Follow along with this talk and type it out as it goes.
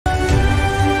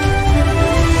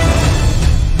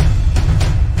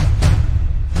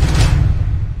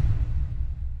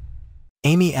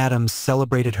Amy Adams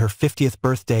celebrated her 50th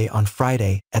birthday on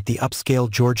Friday at the upscale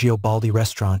Giorgio Baldi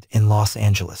restaurant in Los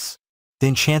Angeles. The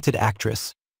enchanted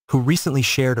actress, who recently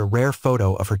shared a rare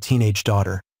photo of her teenage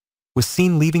daughter, was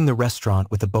seen leaving the restaurant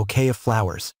with a bouquet of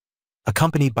flowers,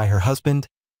 accompanied by her husband,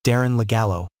 Darren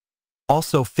Legallo.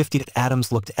 Also 50,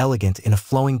 Adams looked elegant in a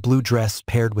flowing blue dress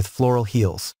paired with floral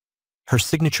heels, her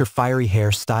signature fiery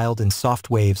hair styled in soft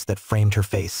waves that framed her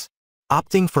face.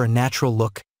 Opting for a natural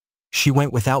look, she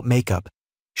went without makeup,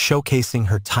 showcasing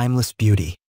her timeless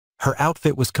beauty. Her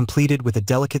outfit was completed with a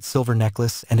delicate silver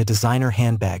necklace and a designer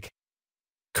handbag.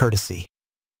 Courtesy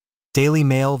Daily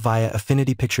Mail via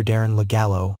Affinity Picture. Darren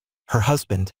Legallo, her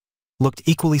husband, looked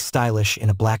equally stylish in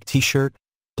a black t-shirt,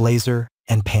 blazer,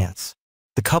 and pants.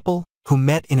 The couple, who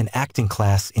met in an acting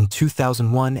class in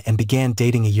 2001 and began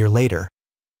dating a year later,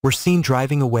 were seen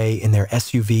driving away in their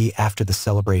SUV after the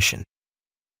celebration.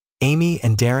 Amy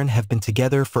and Darren have been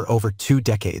together for over 2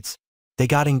 decades. They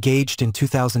got engaged in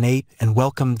 2008 and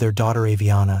welcomed their daughter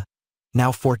Aviana,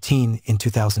 now 14, in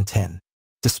 2010.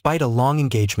 Despite a long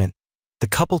engagement, the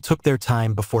couple took their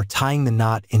time before tying the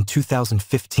knot in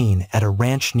 2015 at a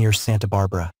ranch near Santa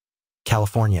Barbara,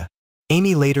 California.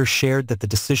 Amy later shared that the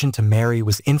decision to marry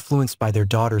was influenced by their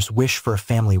daughter's wish for a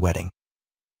family wedding.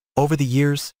 Over the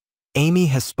years, Amy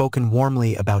has spoken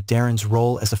warmly about Darren's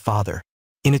role as a father.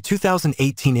 In a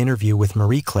 2018 interview with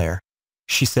Marie Claire,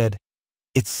 she said,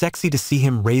 "It's sexy to see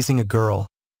him raising a girl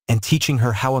and teaching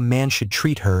her how a man should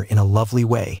treat her in a lovely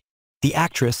way." The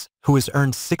actress, who has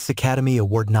earned 6 Academy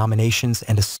Award nominations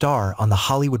and a star on the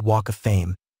Hollywood Walk of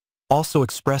Fame, also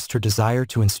expressed her desire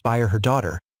to inspire her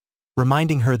daughter,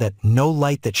 reminding her that no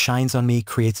light that shines on me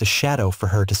creates a shadow for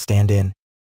her to stand in.